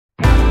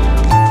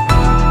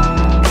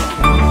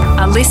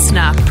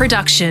listener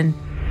production.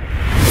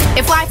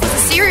 If life was a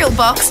cereal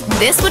box,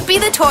 this would be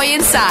the toy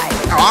inside.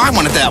 Oh, I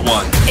wanted that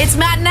one. It's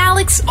Matt and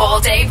Alex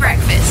all-day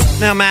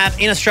breakfast. Now, Matt,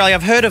 in Australia,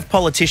 I've heard of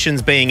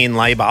politicians being in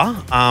labour,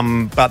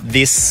 but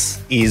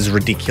this is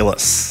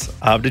ridiculous.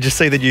 Did you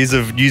see the news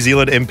of New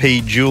Zealand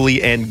MP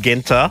Julie Ann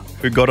Genter,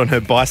 who got on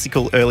her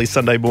bicycle early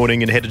Sunday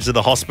morning and headed to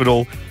the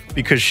hospital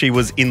because she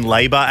was in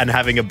labour and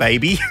having a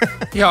baby?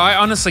 Yeah,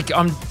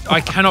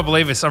 I cannot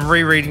believe this. I'm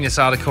rereading this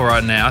article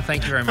right now.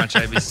 Thank you very much,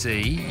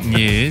 ABC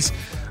News.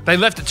 They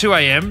left at 2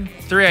 a.m,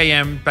 3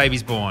 a.m,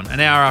 baby's born.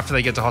 An hour after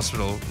they get to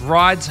hospital.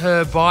 Rides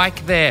her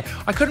bike there.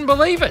 I couldn't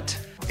believe it.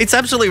 It's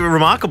absolutely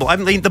remarkable. I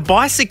mean, the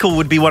bicycle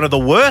would be one of the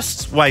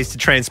worst ways to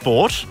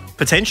transport,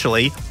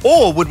 potentially,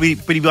 or would be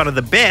one of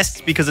the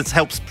best because it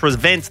helps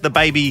prevent the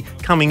baby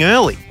coming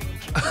early.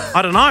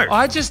 I don't know.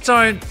 I just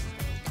don't...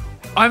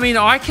 I mean,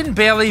 I can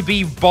barely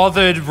be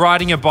bothered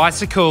riding a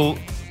bicycle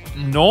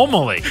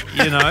normally,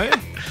 you know?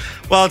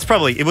 Well,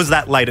 it was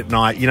that late at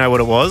night. You know what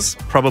it was?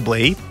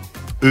 Probably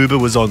Uber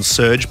was on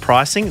surge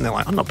pricing, and they're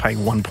like, I'm not paying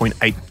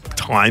 1.8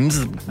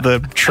 times the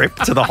trip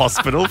to the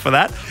hospital for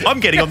that.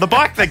 I'm getting on the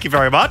bike, thank you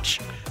very much.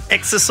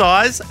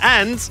 Exercise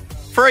and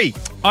free.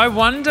 I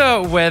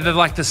wonder whether,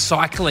 the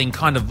cycling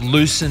kind of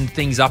loosened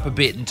things up a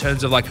bit in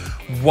terms of,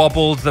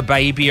 wobbled the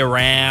baby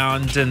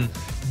around and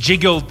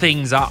jiggled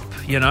things up,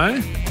 you know?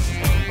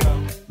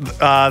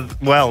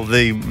 Well,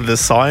 the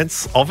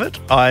science of it,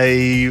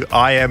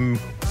 I am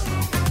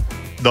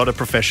not a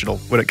professional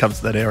when it comes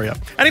to that area.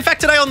 And in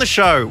fact, today on the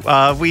show,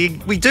 we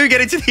do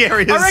get into the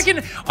areas. I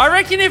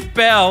reckon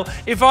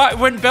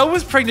when Belle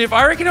was pregnant,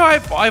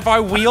 if I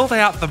wheeled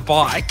out the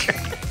bike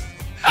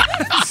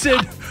and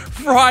said,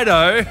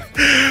 righto,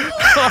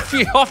 off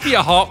you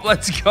hop,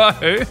 let's go.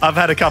 I've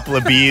had a couple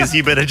of beers,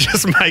 you better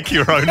just make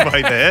your own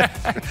way there.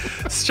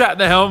 Strap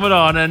the helmet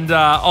on and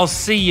I'll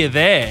see you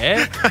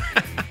there.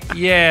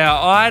 Yeah,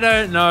 I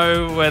don't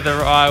know whether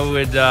I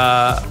would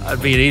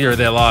be in either of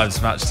their lives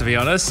much, to be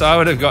honest. I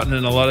would have gotten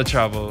in a lot of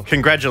trouble.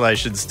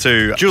 Congratulations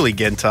to Julie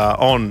Genter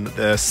on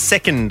the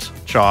second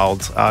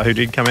child who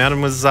did come out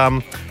and was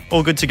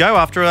all good to go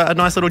after a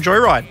nice little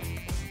joyride.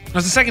 It's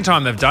the second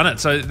time they've done it,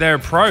 so they're a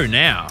pro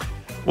now.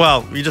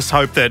 Well, you just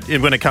hope that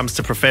when it comes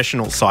to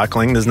professional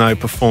cycling, there's no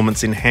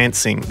performance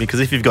enhancing,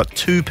 because if you've got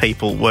two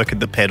people working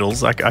the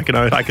pedals, I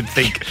could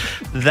think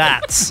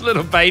that's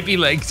little baby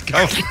legs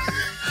going.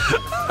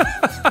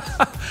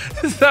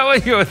 Is that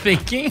what you were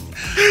thinking?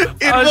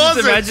 I was just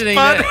imagining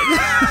it.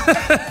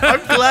 I'm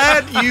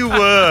glad you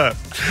were.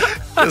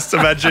 Just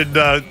imagine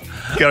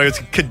going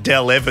to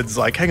Cadell Evans,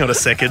 hang on a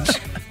second.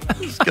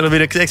 There's going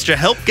to be extra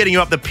help getting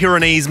you up the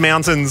Pyrenees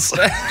mountains.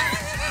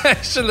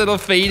 Extra little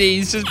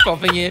feeties just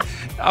popping you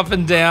up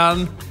and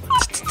down.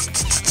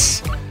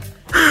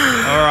 All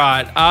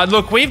right.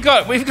 Look, we've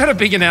got a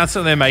big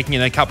announcement they're making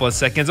in a couple of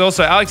seconds.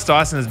 Also, Alex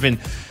Dyson has been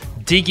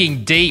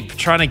digging deep,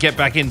 trying to get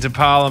back into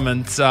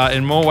Parliament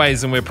in more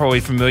ways than we're probably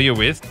familiar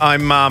with.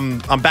 I'm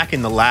back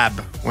in the lab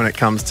when it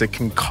comes to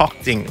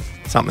concocting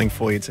something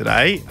for you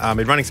today.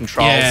 Been running some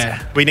trials.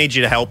 Yeah. We need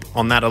you to help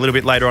on that a little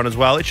bit later on as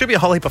well. It should be a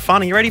whole heap of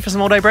fun. Are you ready for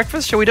some all-day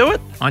breakfast? Shall we do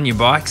it? On your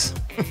bikes.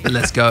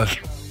 Let's go.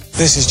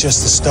 This is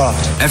just the start.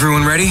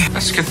 Everyone ready?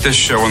 Let's get this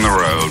show on the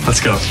road.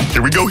 Let's go.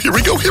 Here we go.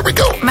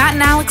 Matt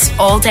and Alex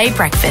all-day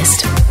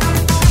breakfast.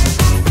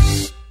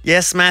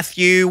 Yes,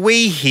 Matthew,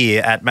 we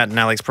here at Matt and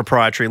Alex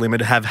Proprietary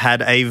Limited have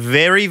had a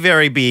very,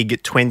 very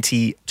big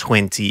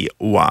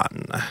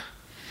 2021.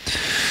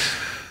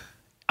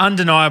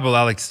 Undeniable,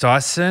 Alex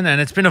Dyson,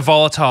 and it's been a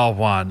volatile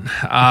one.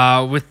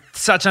 With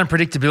such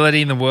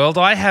unpredictability in the world,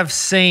 I have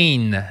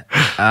seen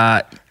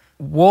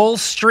Wall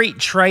Street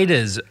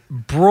traders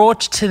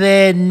brought to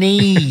their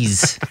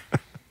knees,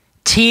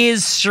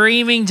 tears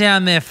streaming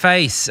down their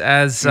face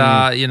as,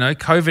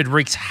 COVID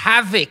wreaks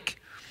havoc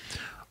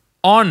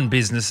on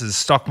businesses,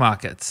 stock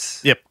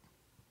markets. Yep.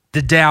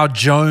 The Dow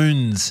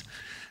Jones,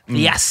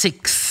 the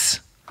ASICs,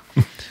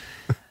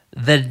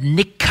 the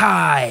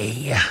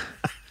Nikkei.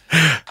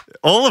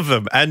 All of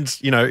them. And,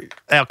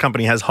 our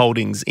company has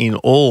holdings in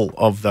all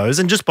of those.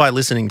 And just by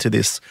listening to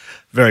this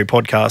very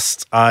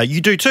podcast,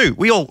 you do too.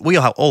 We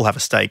all have a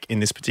stake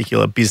in this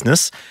particular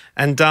business.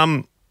 And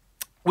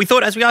we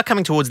thought, as we are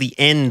coming towards the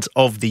end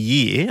of the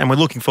year and we're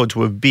looking forward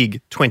to a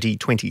big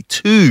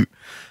 2022,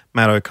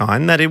 Matt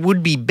O'Kine, that it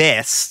would be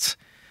best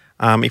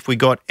if we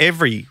got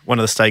every one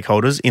of the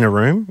stakeholders in a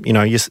room,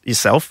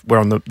 yourself, we're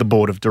on the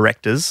board of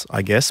directors,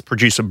 I guess,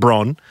 producer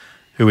Bron,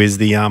 who is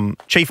the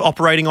Chief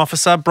Operating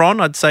Officer. Bron,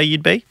 I'd say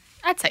you'd be.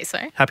 I'd say so.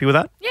 Happy with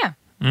that? Yeah.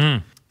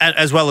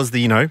 As well as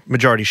the,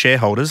 majority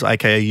shareholders,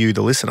 aka you,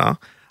 the listener.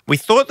 We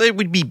thought that it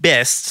would be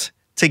best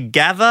to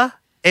gather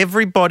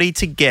everybody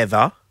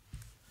together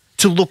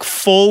to look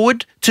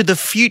forward to the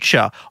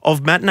future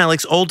of Matt and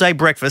Alex All Day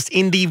Breakfast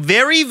in the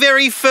very,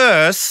 very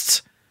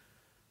first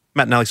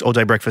Matt and Alex All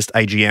Day Breakfast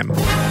AGM.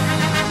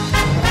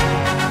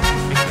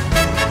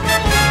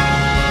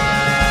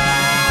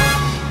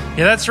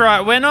 Yeah, that's right.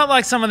 We're not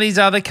like some of these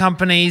other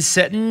companies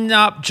setting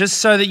up just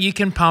so that you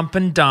can pump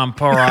and dump,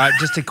 all right?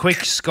 Just a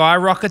quick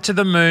skyrocket to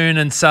the moon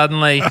and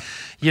suddenly,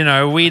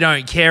 we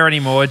don't care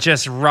anymore.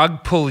 Just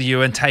rug pull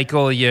you and take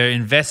all your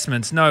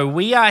investments. No,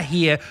 we are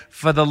here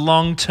for the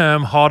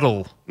long-term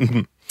hodl.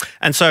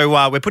 And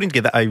so we're putting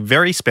together a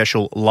very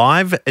special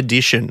live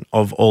edition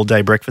of All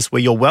Day Breakfast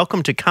where you're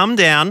welcome to come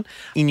down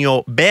in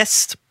your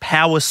best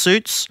power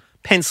suits,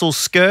 pencil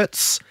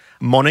skirts,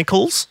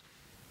 monocles,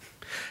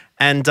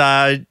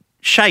 and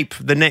shape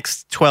the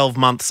next 12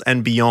 months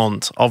and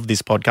beyond of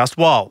this podcast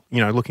while,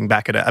 looking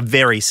back at a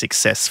very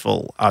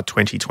successful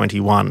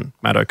 2021,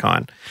 Matt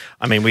O'Kine.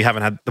 I mean, we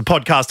haven't had the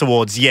podcast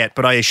awards yet,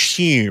 but I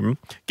assume,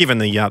 given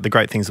the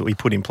great things that we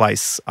put in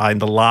place in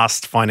the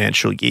last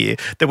financial year,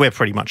 that we're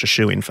pretty much a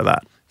shoo-in for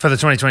that. For the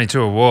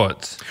 2022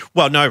 awards?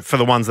 Well, no, for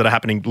the ones that are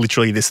happening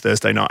literally this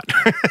Thursday night.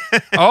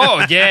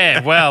 Oh, yeah.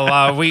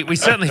 Well, we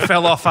certainly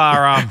fell off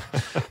our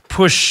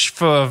push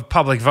for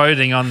public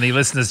voting on the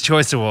Listener's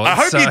Choice Awards. I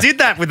hope you did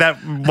that with that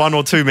one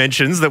or two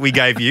mentions that we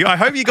gave you. I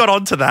hope you got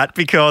onto that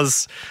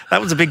because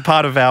that was a big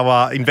part of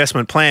our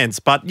investment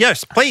plans. But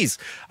yes, please,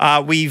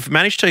 we've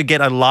managed to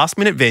get a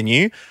last-minute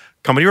venue,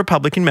 Comedy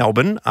Republic in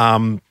Melbourne.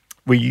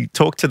 We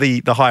talked to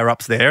the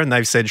higher-ups there and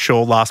they've said,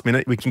 sure, last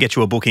minute, we can get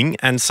you a booking.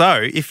 And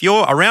so if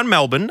you're around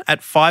Melbourne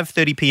at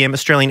 5:30 p.m.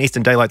 Australian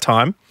Eastern Daylight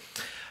Time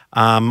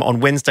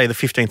on Wednesday the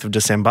 15th of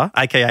December,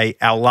 aka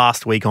our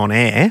last week on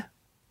air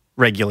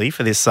regularly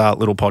for this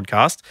little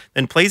podcast,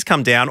 then please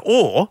come down.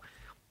 Or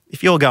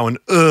if you're going,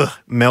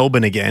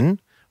 Melbourne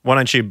again, why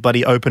don't you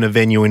bloody open a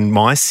venue in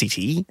my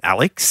city,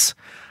 Alex?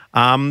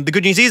 The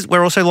good news is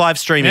we're also live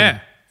streaming.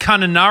 Yeah,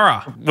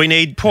 Kununurra. We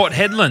need Port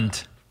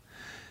Hedland.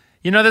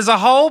 There's a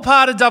whole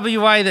part of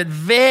WA that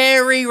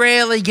very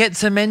rarely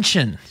gets a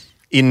mention.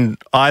 In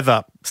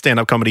either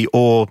stand-up comedy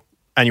or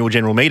annual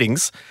general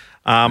meetings.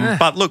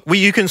 But look,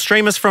 you can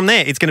stream us from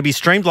there. It's going to be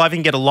streamed live. You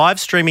can get a live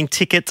streaming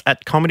ticket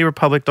at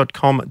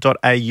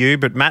comedyrepublic.com.au.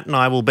 But Matt and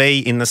I will be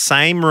in the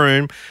same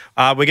room.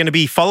 We're going to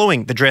be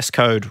following the dress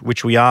code,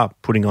 which we are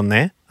putting on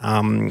there.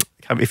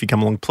 If you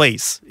come along,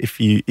 please, if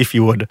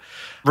you would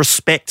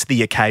respect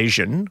the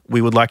occasion,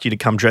 we would like you to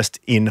come dressed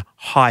in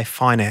high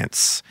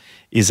finance.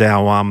 Is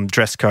our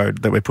dress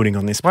code that we're putting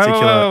on this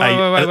particular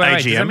AGM.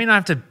 Wait. Does that mean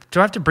do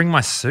I have to bring my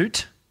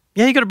suit?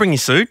 Yeah, you got to bring your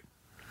suit.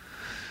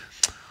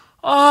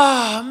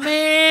 Oh,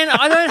 man,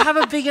 I don't have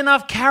a big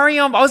enough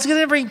carry-on. I was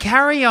going to bring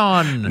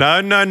carry-on.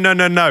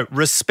 No.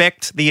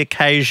 Respect the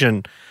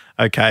occasion.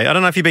 Okay, I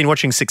don't know if you've been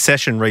watching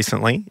Succession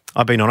recently.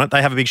 I've been on it.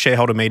 They have a big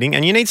shareholder meeting,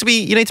 and you need to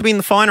be in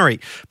the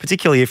finery,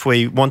 particularly if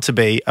we want to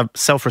be a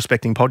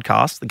self-respecting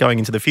podcast going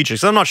into the future.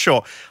 So I'm not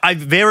sure. I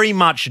very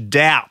much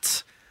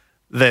doubt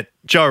that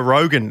Joe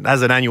Rogan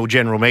has an annual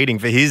general meeting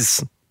for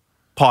his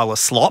pile of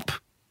slop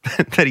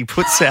that he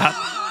puts out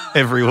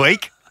every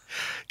week.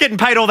 Getting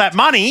paid all that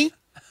money.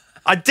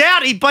 I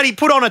doubt he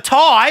put on a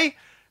tie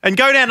and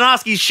go down and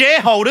ask his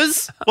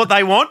shareholders what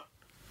they want.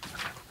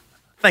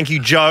 Thank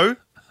you, Joe.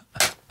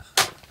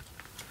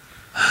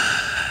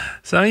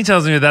 Something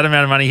tells me with that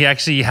amount of money, he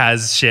actually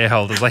has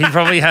shareholders. Like he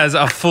probably has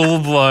a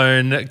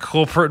full-blown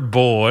corporate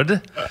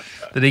board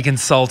that he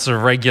consults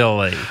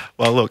regularly.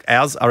 Well, look,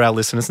 ours are our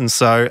listeners, and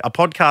so a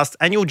podcast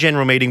annual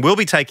general meeting will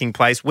be taking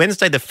place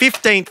Wednesday the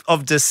 15th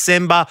of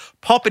December.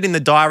 Pop it in the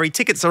diary.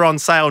 Tickets are on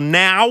sale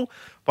now.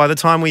 By the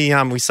time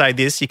we say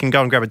this, you can go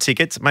and grab a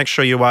ticket. Make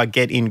sure you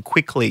get in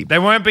quickly. They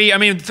won't be. I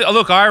mean,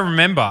 look, I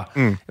remember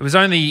it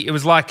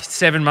was like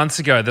 7 months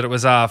ago that it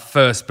was our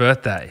first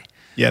birthday.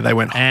 Yeah, they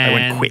went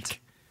quick.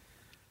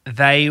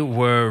 They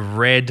were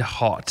red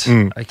hot.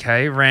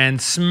 Okay, ran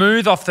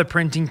smooth off the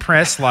printing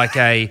press like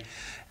a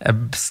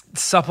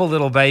supple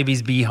little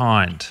baby's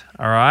behind.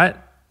 All right,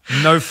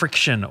 no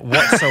friction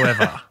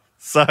whatsoever.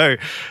 So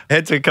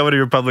head to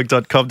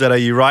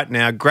comedyrepublic.com.au right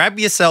now. Grab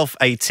yourself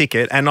a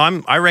ticket, and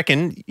I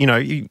reckon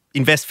you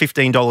invest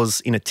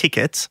 $15 in a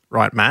ticket,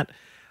 right, Matt?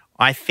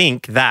 I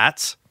think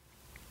that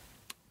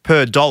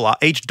per dollar,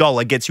 each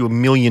dollar gets you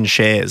 1 million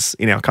shares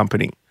in our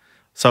company.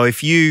 So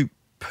if you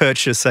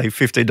purchase a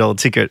 $15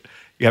 ticket,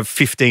 you have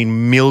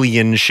 15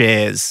 million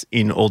shares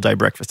in All Day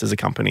Breakfast as a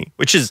company,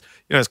 which is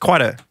it's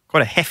quite a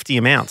hefty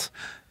amount.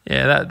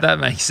 Yeah, that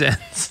makes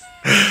sense.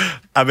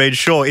 I mean,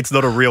 sure, it's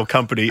not a real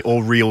company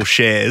or real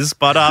shares,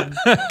 but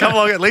come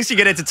along, at least you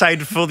get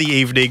entertained for the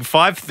evening,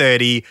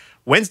 5:30,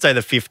 Wednesday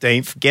the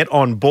 15th. Get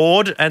on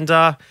board, and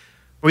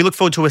we look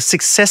forward to a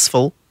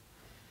successful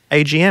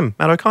AGM.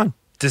 Matt O'Kine.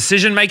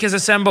 Decision makers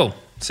assemble.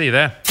 See you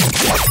there.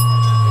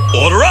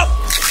 Order up!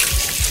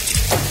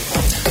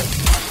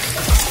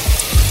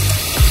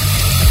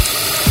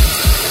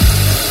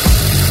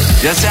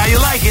 Just how you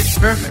like it.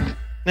 Perfect.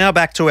 Now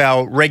back to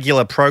our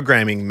regular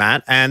programming,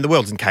 Matt, and the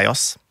world's in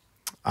chaos.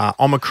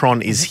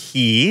 Omicron is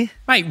here.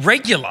 Mate,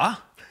 regular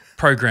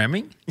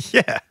programming?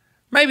 Yeah.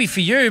 Maybe for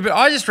you, but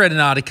I just read an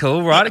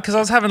article, right, because I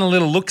was having a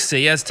little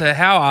look-see as to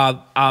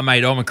how our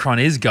mate Omicron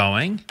is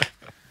going.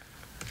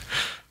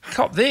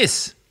 Cop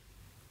this.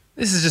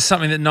 This is just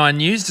something that Nine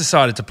News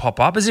decided to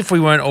pop up, as if we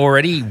weren't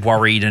already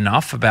worried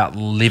enough about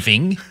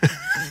living.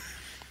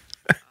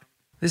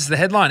 This is the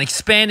headline.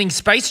 Expanding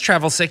space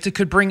travel sector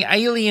could bring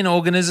alien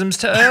organisms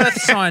to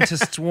Earth,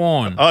 scientists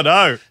warn. Oh,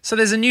 no. So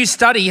there's a new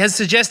study has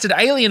suggested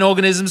alien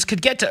organisms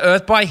could get to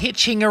Earth by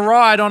hitching a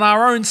ride on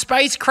our own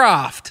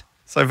spacecraft.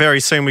 So very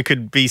soon we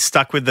could be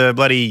stuck with the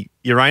bloody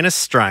Uranus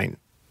strain.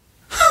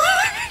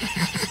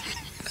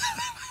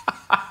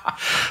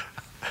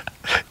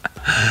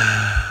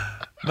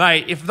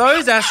 Mate, if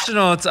those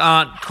astronauts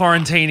aren't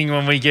quarantining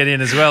when we get in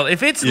as well,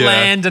 if it's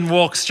land and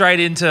walk straight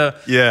into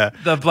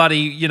the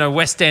bloody,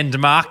 West End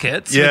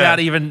markets without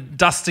even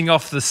dusting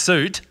off the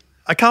suit.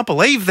 I can't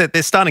believe that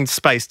they're starting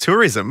space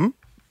tourism.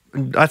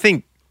 I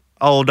think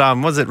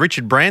was it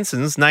Richard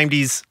Branson's named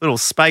his little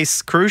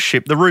space cruise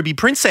ship the Ruby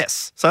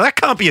Princess. So that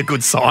can't be a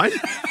good sign.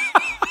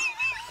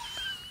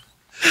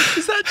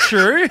 Is that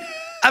true?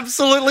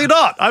 Absolutely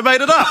not. I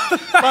made it up.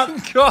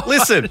 But God.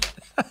 Listen.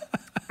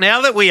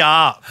 Now that we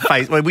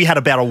had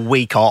about a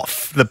week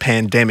off the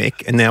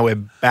pandemic and now we're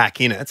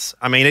back in it,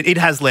 I mean, it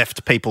has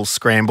left people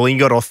scrambling.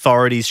 You've got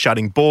authorities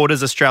shutting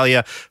borders.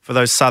 Australia, for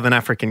those southern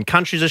African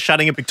countries, are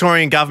shutting it.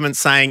 Victorian government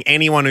saying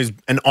anyone who's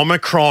an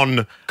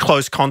Omicron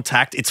close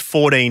contact, it's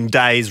 14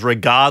 days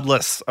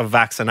regardless of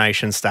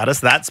vaccination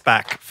status. That's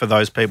back for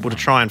those people to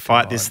try and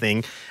fight this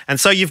thing. And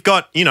so you've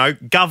got,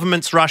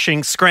 governments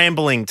rushing,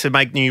 scrambling to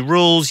make new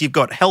rules. You've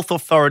got health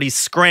authorities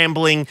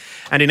scrambling.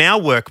 And in our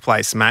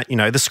workplace, Matt,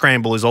 the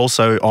scramble is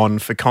also on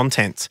for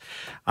content.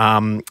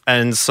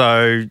 And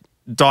so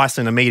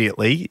Dyson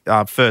immediately,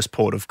 first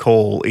port of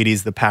call, it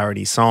is the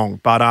parody song.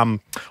 But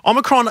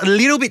Omicron, a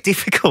little bit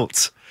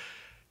difficult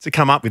to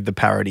come up with the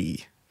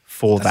parody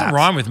for that. Doesn't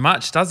rhyme with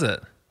much, does it?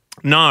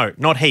 No,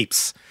 not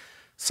heaps.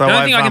 So the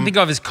only thing I can think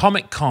of is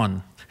Comic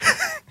Con.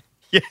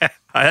 Yeah,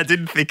 I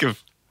didn't think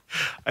of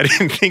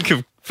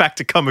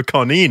Factor Comic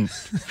Con in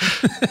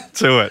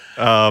to it.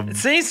 It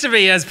seems to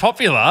be as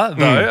popular,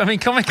 though. I mean,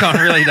 Comic Con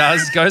really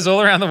goes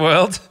all around the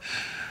world.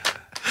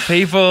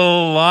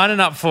 People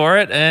lining up for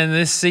it, and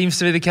this seems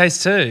to be the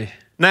case too.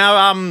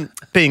 Now,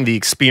 being the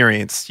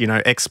experienced,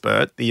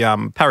 expert, the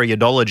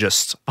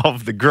parodiologist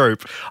of the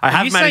group,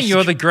 Are you saying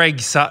you're the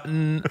Greg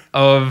Sutton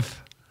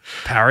of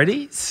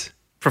parodies?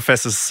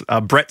 Professor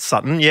Brett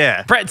Sutton,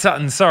 yeah. Brett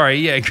Sutton, sorry,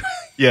 yeah.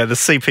 Yeah, the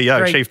CPO,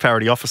 Greg. Chief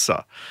Parody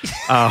Officer.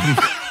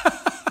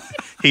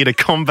 Here to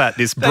combat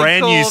this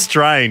brand new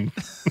strain.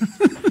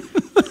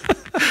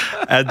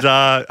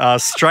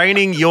 And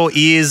straining your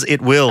ears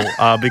it will,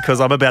 because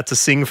I'm about to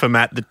sing for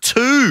Matt the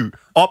two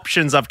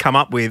options I've come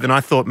up with, and I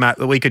thought, Matt,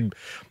 that we could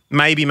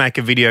maybe make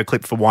a video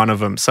clip for one of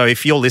them. So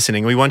if you're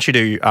listening, we want you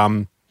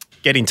to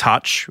get in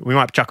touch. We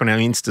might chuck on our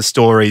Insta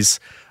stories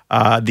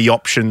the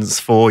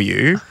options for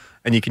you,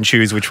 and you can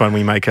choose which one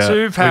we make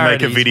a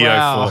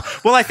video for.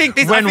 Well, I think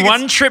this... When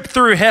one trip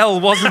through hell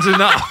wasn't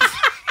enough.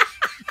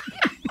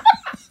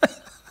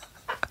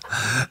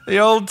 The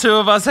old two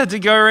of us had to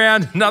go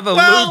around another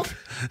loop.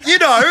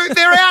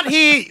 They're out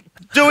here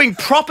doing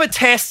proper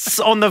tests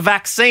on the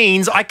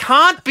vaccines. I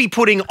can't be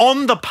putting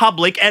on the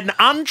public an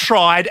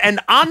untried and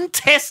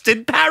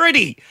untested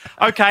parody.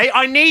 Okay,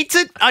 I need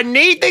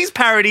these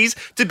parodies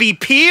to be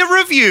peer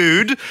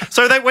reviewed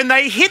so that when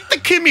they hit the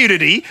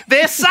community,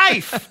 they're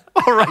safe.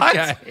 All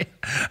right.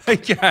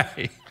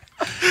 Okay.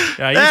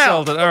 Yeah, you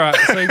sold it. All right.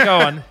 So go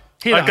on.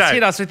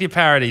 Hit us with your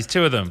parodies.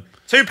 Two of them.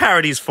 Two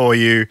parodies for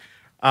you.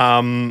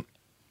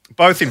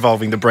 Both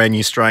involving the brand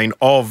new strain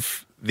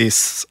of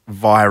this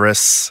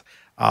virus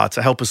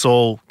to help us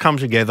all come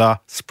together,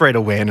 spread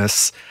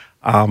awareness,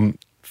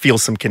 feel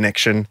some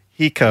connection.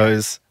 Here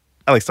goes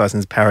Alex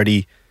Dyson's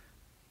parody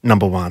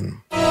number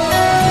one.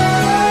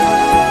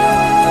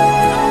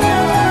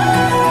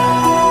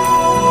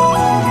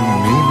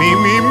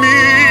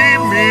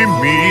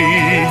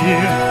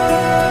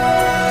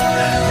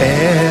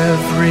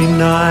 Every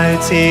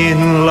night in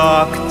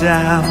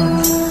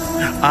lockdown,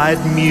 I'd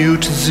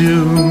mute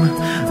Zoom,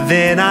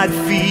 then I'd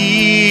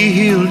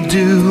feel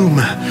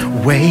doom,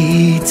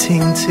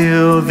 waiting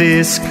till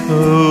this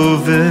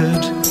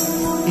COVID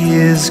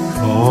is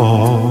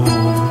gone.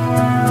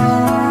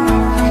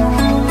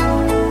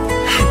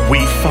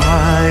 We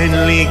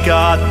finally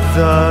got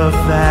the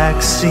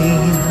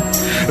vaccine,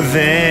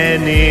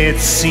 then it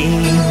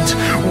seemed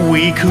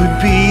we could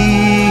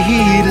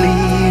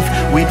believe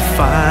we'd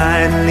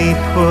finally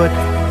put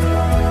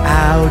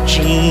our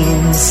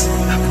genes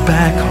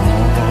back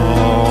on.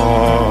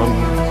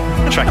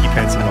 Track your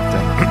pants in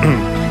lockdown.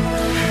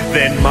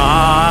 Then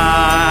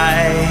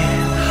my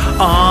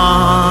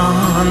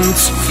aunt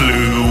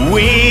flew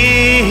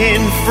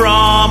in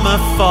from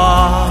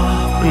afar.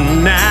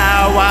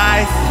 Now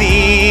I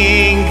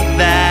think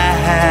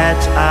that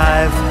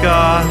I've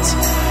got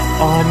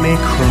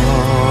Omicron.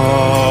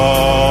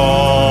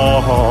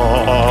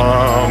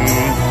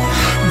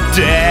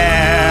 Delta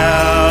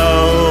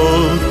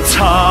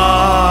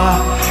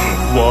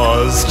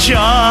was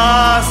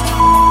just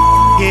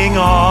f***ing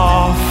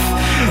off.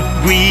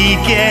 We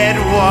get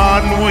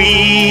 1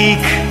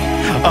 week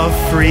of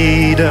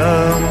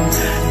freedom.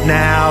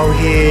 Now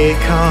here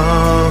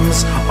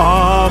comes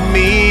Omicron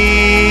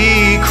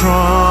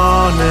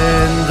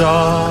and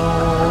on.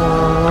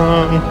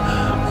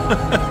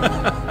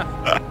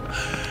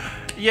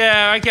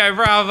 Yeah, okay,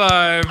 bravo.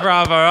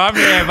 I'm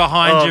there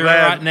behind you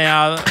man. right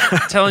now,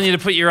 telling you to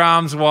put your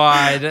arms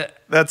wide.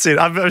 That's it.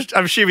 I'm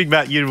assuming,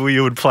 Matt, you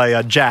would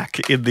play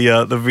Jack in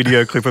the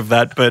video clip of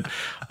that, but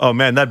oh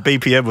man, that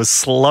BPM was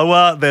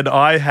slower than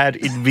I had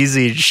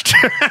envisaged.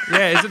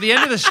 Yeah, is it the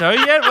end of the show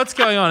yet? What's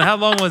going on? How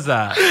long was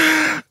that?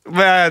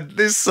 Man,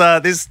 this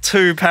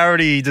 2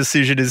 parody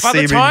decision is By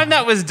seeming... the time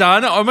that was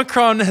done,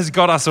 Omicron has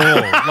got us all.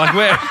 Like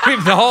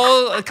the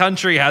whole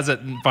country has it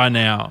by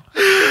now.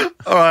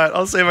 All right,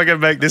 I'll see if I can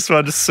make this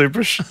one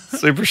super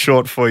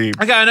short for you.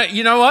 Okay,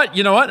 you know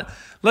what?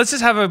 Let's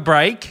just have a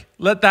break.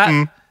 Let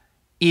that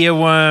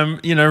earworm,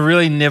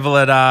 really nibble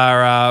at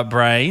our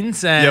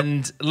brains,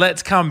 and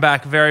let's come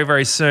back very,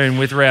 very soon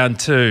with round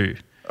 2.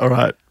 All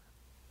right,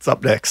 it's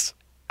up next.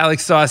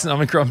 Alex Dyson,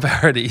 Omicron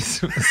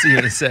parodies. We'll see you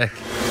in a sec.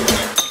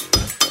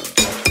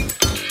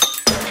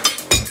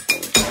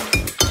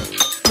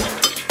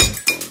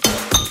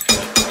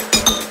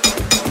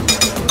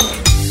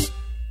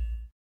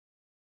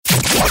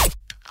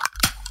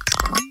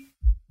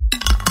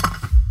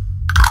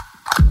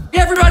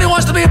 Everybody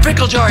wants to be a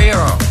pickle jar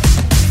hero.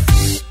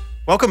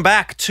 Welcome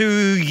back to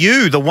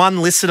you, the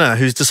one listener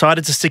who's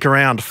decided to stick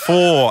around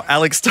for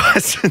Alex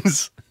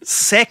Dyson's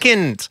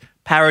second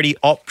parody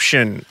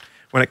option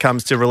when it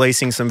comes to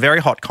releasing some very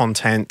hot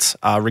content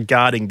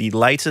regarding the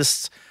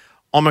latest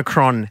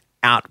Omicron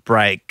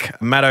outbreak.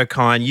 Matt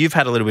O'Kine, you've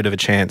had a little bit of a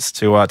chance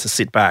to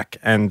sit back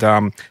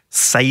and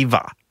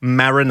savour,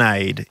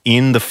 marinade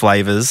in the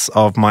flavours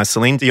of my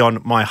Celine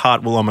Dion My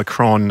Heart Will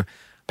Omicron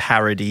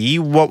parody.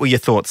 What were your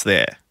thoughts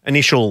there?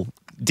 Initial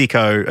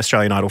Dicko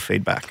Australian Idol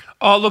feedback.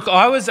 Oh, look,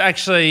 I was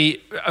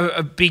actually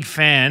a big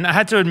fan. I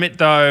had to admit,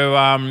 though,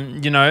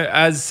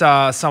 as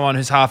someone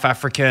who's half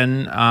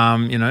African,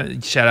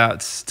 shout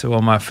outs to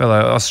all my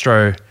fellow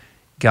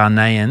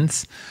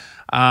Austro-Ghanaians.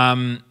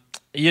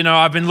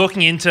 I've been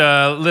looking into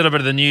a little bit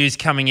of the news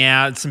coming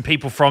out, some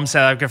people from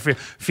South Africa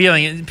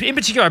feeling, in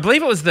particular, I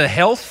believe it was the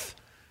health,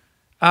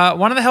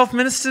 one of the health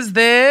ministers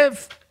there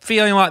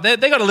feeling like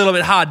they got a little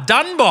bit hard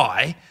done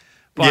by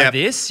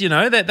this,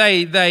 that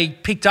they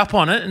picked up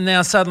on it, and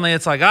now suddenly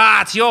it's like,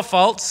 it's your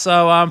fault.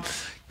 So,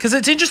 because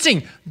it's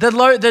interesting, the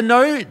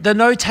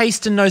no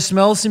taste and no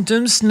smell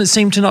symptoms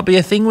seem to not be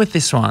a thing with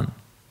this one.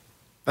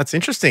 That's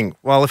interesting.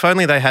 Well, if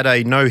only they had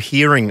a no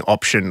hearing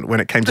option when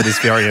it came to this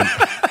variant.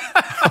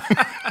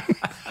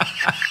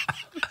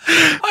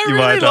 I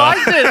really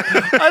liked it.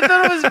 I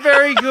thought it was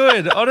very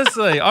good.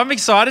 Honestly, I'm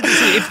excited to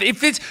see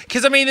if it's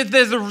because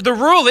the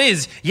rule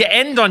is you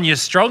end on your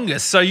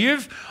strongest. So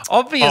you've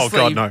obviously.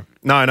 Oh God, no.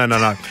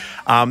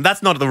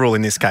 That's not the rule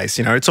in this case.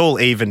 It's all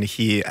even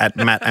here at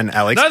Matt and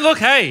Alex. No, look,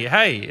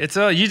 hey, it's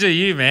all you do,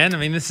 you man.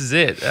 This is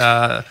it.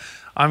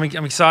 I'm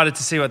excited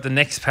to see what the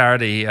next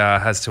parody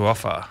has to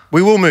offer.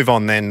 We will move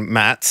on then,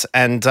 Matt,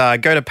 and go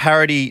to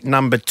parody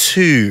number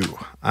 2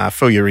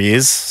 for your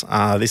ears.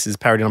 This is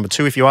parody number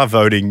 2. If you are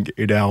voting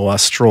in our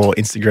Straw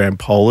Instagram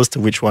poll as to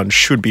which one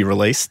should be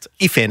released,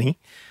 if any,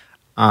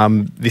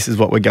 this is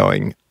what we're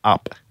going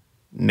up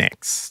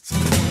next.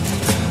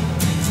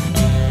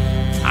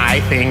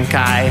 I think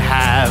I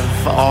have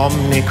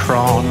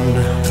Omicron.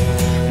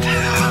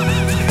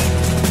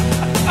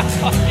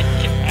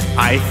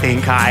 I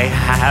think I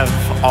have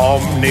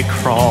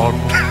Omicron.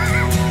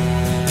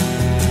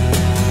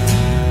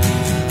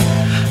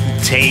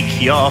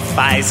 Take your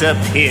Pfizer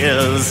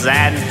pills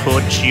and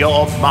put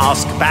your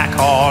mask back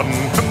on.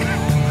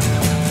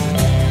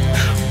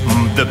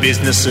 The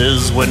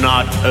businesses were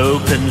not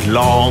open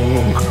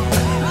long.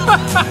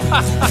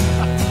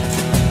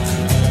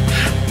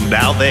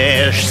 Now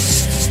they're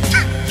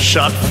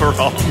shut for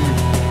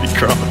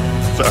Omicron.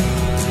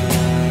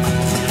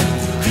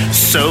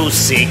 So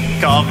sick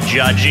of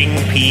judging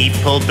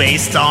people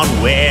based on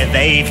where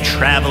they've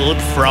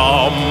travelled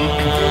from.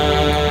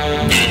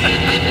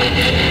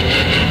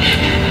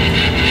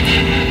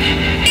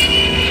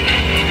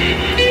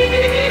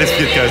 This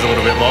bit goes a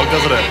little bit long,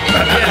 doesn't it?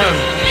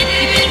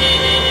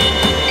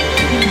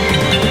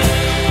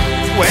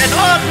 We're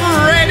not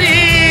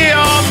ready,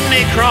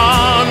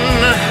 Omicron,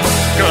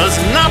 'cause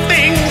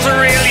nothing's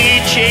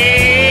really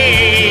changed.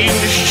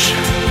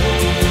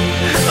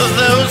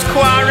 Those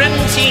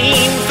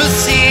quarantine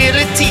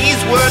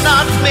facilities were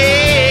not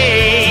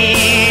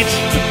made,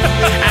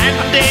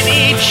 and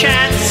any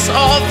chance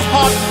of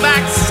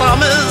hot-back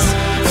summers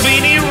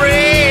been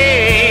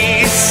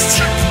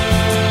erased.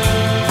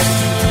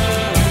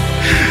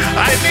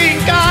 I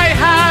think I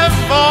have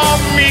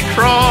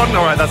Omicron.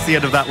 All right, that's the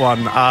end of that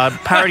one.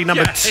 Parody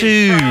number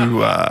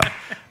 2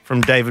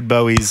 from David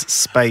Bowie's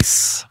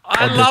Space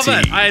Oddity. I love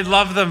it. I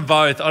love them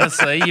both.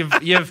 Honestly,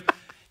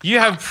 you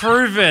have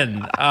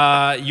proven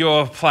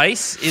your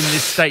place in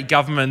this state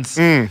government's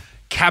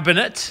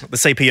cabinet. The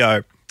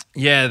CPO.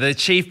 Yeah, the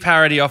Chief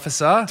Parody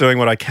Officer. Doing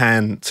what I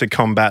can to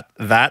combat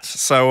that.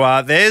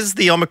 So there's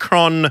the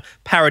Omicron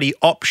parody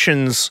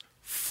options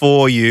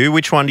for you.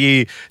 Which one do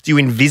you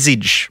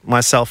envisage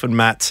myself and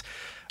Matt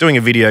doing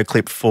a video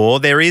clip for?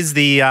 There is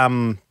the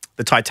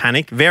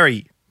Titanic,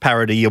 very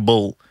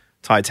parodyable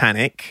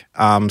Titanic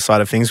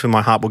side of things with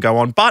My Heart Will Go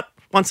On. But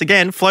once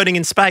again, floating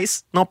in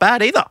space, not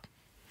bad either.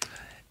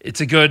 It's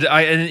a good,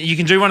 and you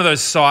can do one of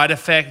those side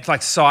effect,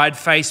 like side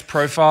face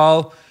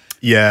profile,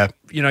 Yeah.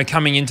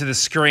 Coming into the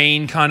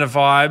screen kind of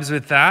vibes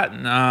with that.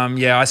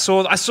 I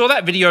saw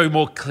that video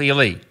more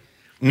clearly,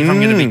 if I'm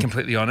going to be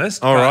completely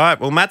honest. All right.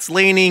 Well, Matt's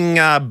leaning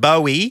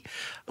Bowie,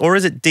 or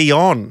is it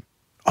Dion?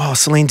 Oh,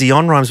 Celine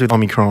Dion rhymes with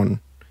Omicron.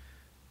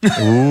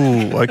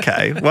 Ooh,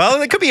 okay. Well,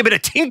 there could be a bit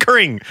of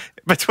tinkering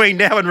between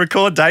now and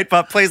record date,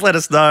 but please let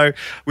us know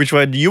which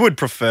one you would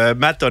prefer.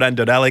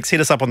 Matt.and.alex, hit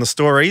us up on the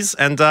stories,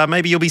 and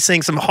maybe you'll be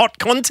seeing some hot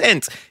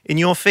content in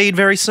your feed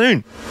very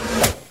soon.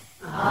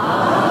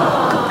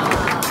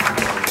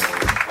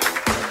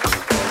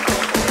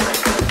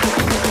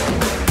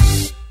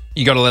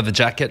 You got a leather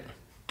jacket,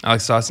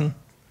 Alex Dyson?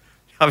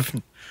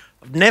 I've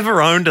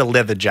never owned a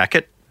leather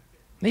jacket.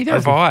 Neither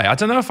have I. I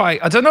don't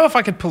know if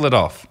I could pull it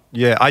off.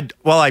 Yeah,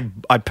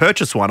 I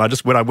purchased one.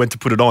 When I went to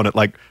put it on, it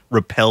like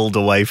repelled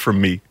away from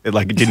me. It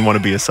didn't want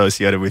to be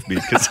associated with me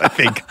because I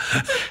think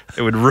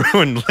it would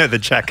ruin leather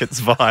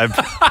jacket's vibe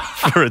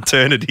for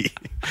eternity.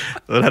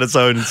 It had its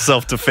own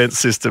self-defense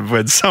system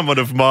when someone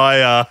of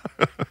my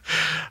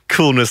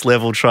coolness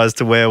level tries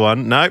to wear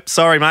one. Nope,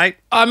 sorry, mate.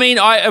 I mean,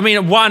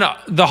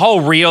 the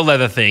whole real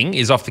leather thing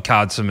is off the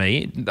cards for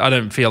me. I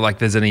don't feel like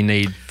there's any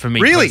need for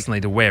me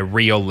personally to wear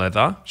real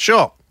leather.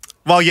 Sure.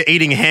 While you're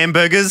eating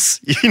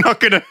hamburgers, you're not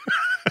going to...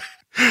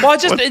 Well,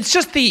 it's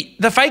just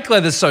the fake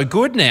leather's so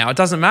good now. It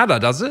doesn't matter,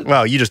 does it?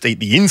 Well, you just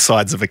eat the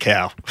insides of a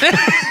cow.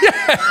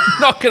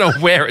 I'm not going to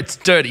wear its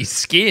dirty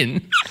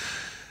skin.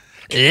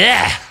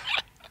 Yeah.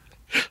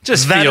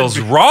 Just feels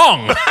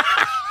wrong.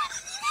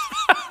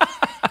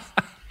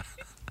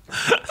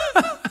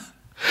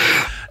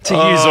 To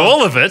use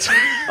all of it.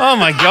 Oh,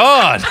 my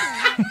God.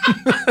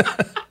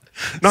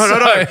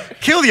 No.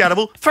 Kill the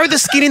animal, throw the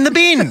skin in the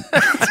bin.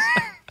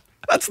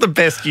 That's the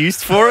best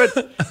use for it,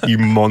 you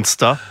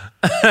monster.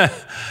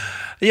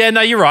 Yeah,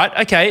 no, you're right.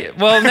 Okay,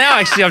 well, now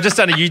actually I've just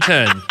done a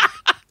U-turn.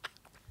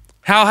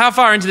 How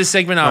far into this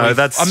segment are we?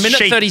 That's a minute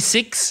sheep.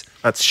 36?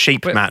 That's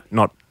sheep, Matt,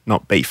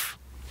 not beef.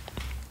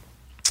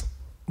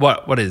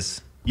 What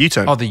is?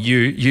 U-turn. Oh, the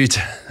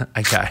U-turn.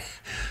 Okay.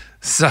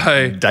 So...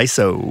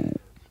 Daiso.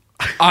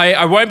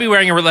 I won't be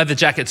wearing a leather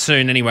jacket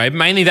soon anyway.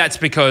 Mainly that's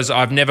because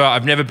I've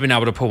never been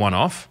able to pull one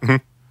off. Mm-hmm.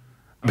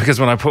 Because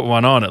when I put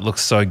one on, it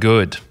looks so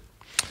good.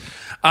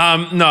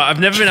 No, I've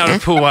never been able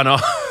to pull one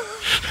off.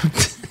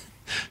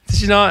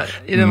 Did you not?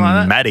 You didn't like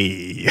that?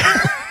 Maddie.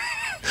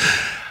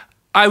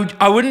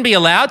 I wouldn't be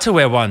allowed to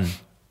wear one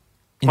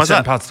in Why's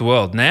certain that? parts of the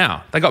world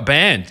now. They got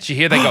banned. Did you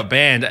hear they got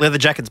banned? Leather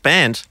jackets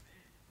banned.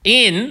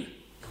 In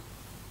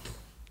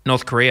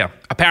North Korea,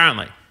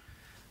 apparently.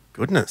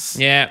 Goodness.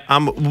 Yeah.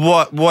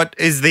 What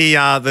is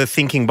the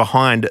thinking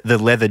behind the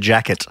leather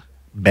jacket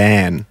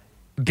ban?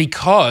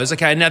 Because,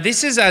 okay, now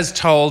this is as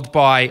told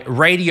by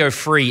Radio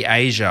Free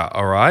Asia,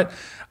 all right?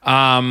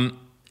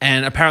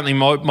 And apparently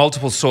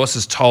multiple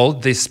sources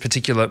told this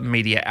particular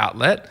media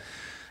outlet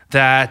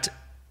that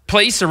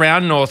police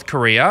around North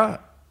Korea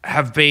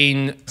have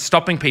been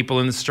stopping people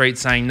in the street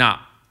saying, nah,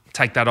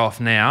 take that off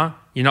now.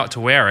 You're not to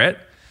wear it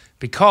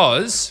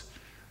because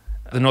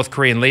the North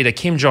Korean leader,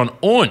 Kim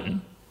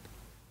Jong-un,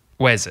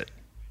 wears it.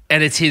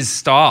 And it's his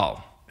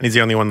style. And he's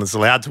the only one that's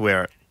allowed to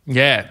wear it.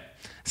 Yeah.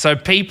 So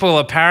people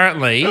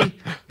apparently,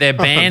 they're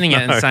banning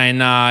it and saying,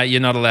 nah,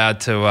 you're not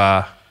allowed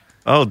to...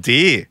 Oh,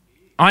 dear.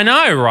 I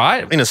know,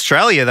 right? In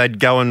Australia, they'd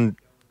go and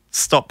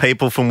stop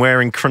people from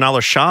wearing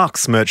Cronulla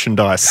Sharks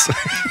merchandise.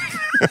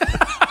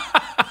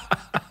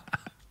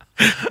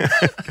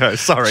 Oh,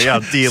 sorry,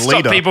 our dear Stop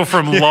leader. people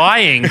from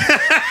lying.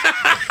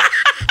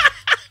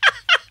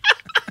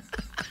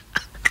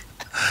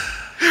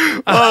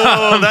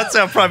 Oh, that's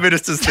our Prime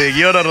Minister's thing.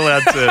 You're not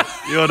allowed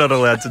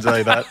to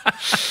do that.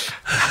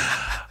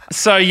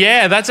 So,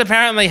 yeah, that's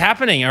apparently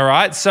happening, all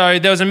right? So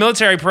there was a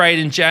military parade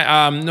in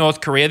North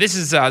Korea. This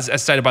is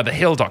as stated by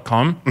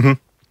thehill.com. Mm-hmm.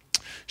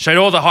 Showed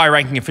all the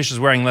high-ranking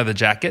officials wearing leather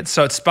jackets,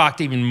 so it sparked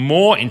even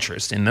more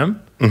interest in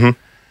them. Mm-hmm.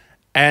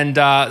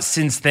 And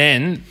since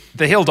then,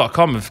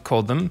 thehill.com have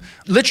called them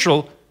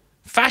literal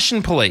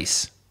fashion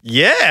police.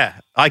 Yeah,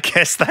 I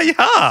guess they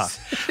are.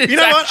 You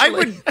know what?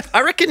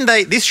 I reckon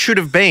this should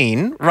have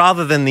been,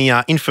 rather than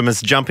the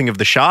infamous jumping of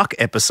the shark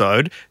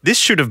episode, this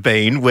should have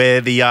been where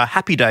the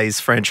Happy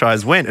Days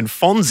franchise went and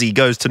Fonzie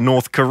goes to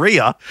North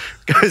Korea,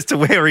 goes to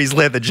wear his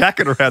leather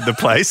jacket around the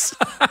place,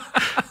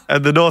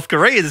 and the North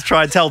Koreans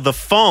try and tell the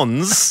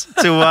Fonz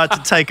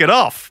to take it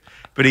off.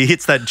 But he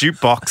hits that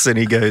jukebox and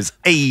he goes,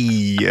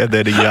 "Hey," and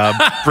then he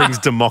brings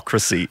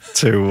democracy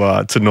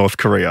to North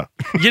Korea.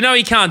 You know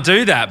he can't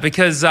do that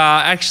because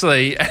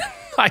actually,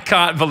 I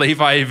can't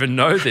believe I even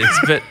know this,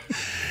 but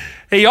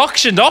he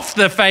auctioned off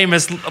the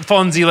famous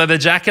Fonzie leather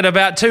jacket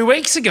about 2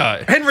 weeks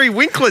ago. Henry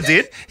Winkler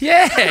did.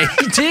 Yeah,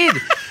 he did.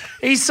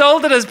 He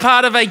sold it as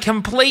part of a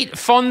complete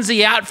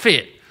Fonzie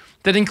outfit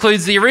that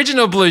includes the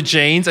original blue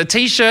jeans, a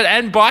T-shirt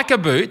and biker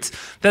boots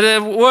that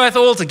are worth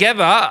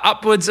altogether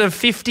upwards of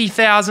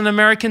 50,000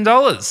 American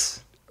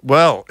dollars.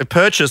 Well,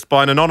 purchased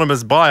by an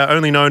anonymous buyer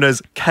only known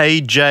as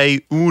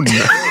KJ Un.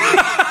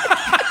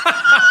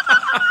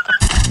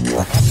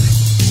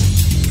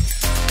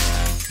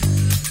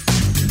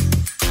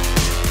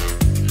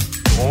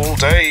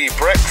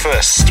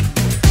 breakfast.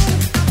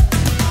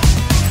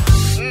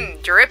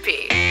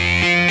 Drippy.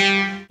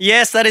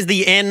 Yes, that is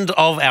the end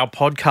of our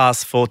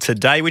podcast for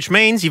today, which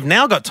means you've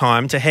now got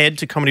time to head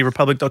to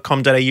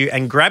comedyrepublic.com.au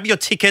and grab your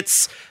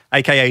tickets,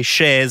 aka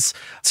shares,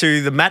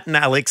 to the Matt and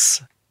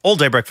Alex All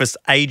Day Breakfast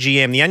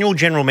AGM, the annual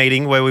general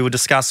meeting where we will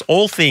discuss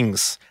all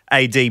things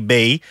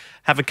ADB,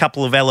 have a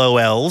couple of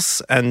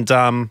LOLs and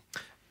a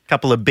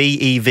couple of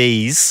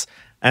BEVs,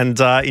 and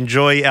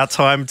enjoy our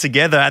time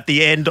together at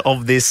the end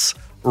of this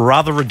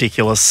rather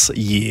ridiculous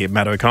year,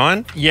 Matt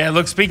O'Kine. Yeah,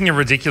 look, speaking of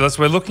ridiculous,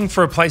 we're looking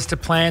for a place to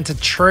plant a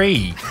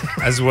tree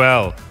as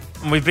well.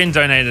 We've been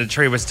donated a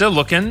tree. We're still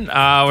looking.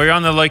 We're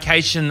on the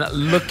location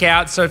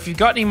lookout. So if you've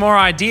got any more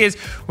ideas,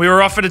 we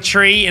were offered a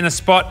tree in a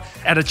spot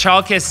at a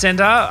childcare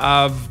centre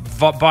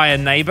by a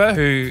neighbour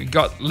who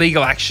got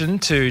legal action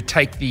to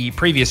take the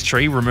previous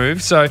tree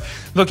removed. So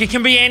look, it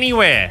can be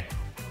anywhere.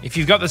 If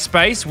you've got the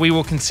space, we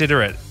will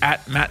consider it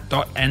at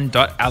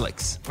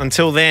matt.and.alex.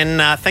 Until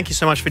then, thank you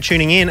so much for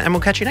tuning in, and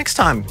we'll catch you next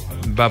time.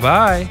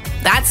 Bye-bye.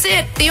 That's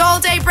it. The All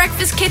Day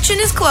Breakfast kitchen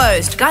is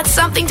closed. Got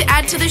something to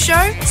add to the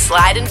show?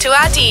 Slide into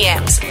our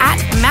DMs at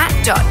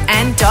matt.and.alex.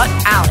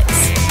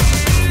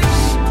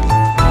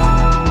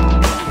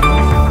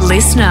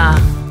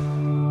 Listener.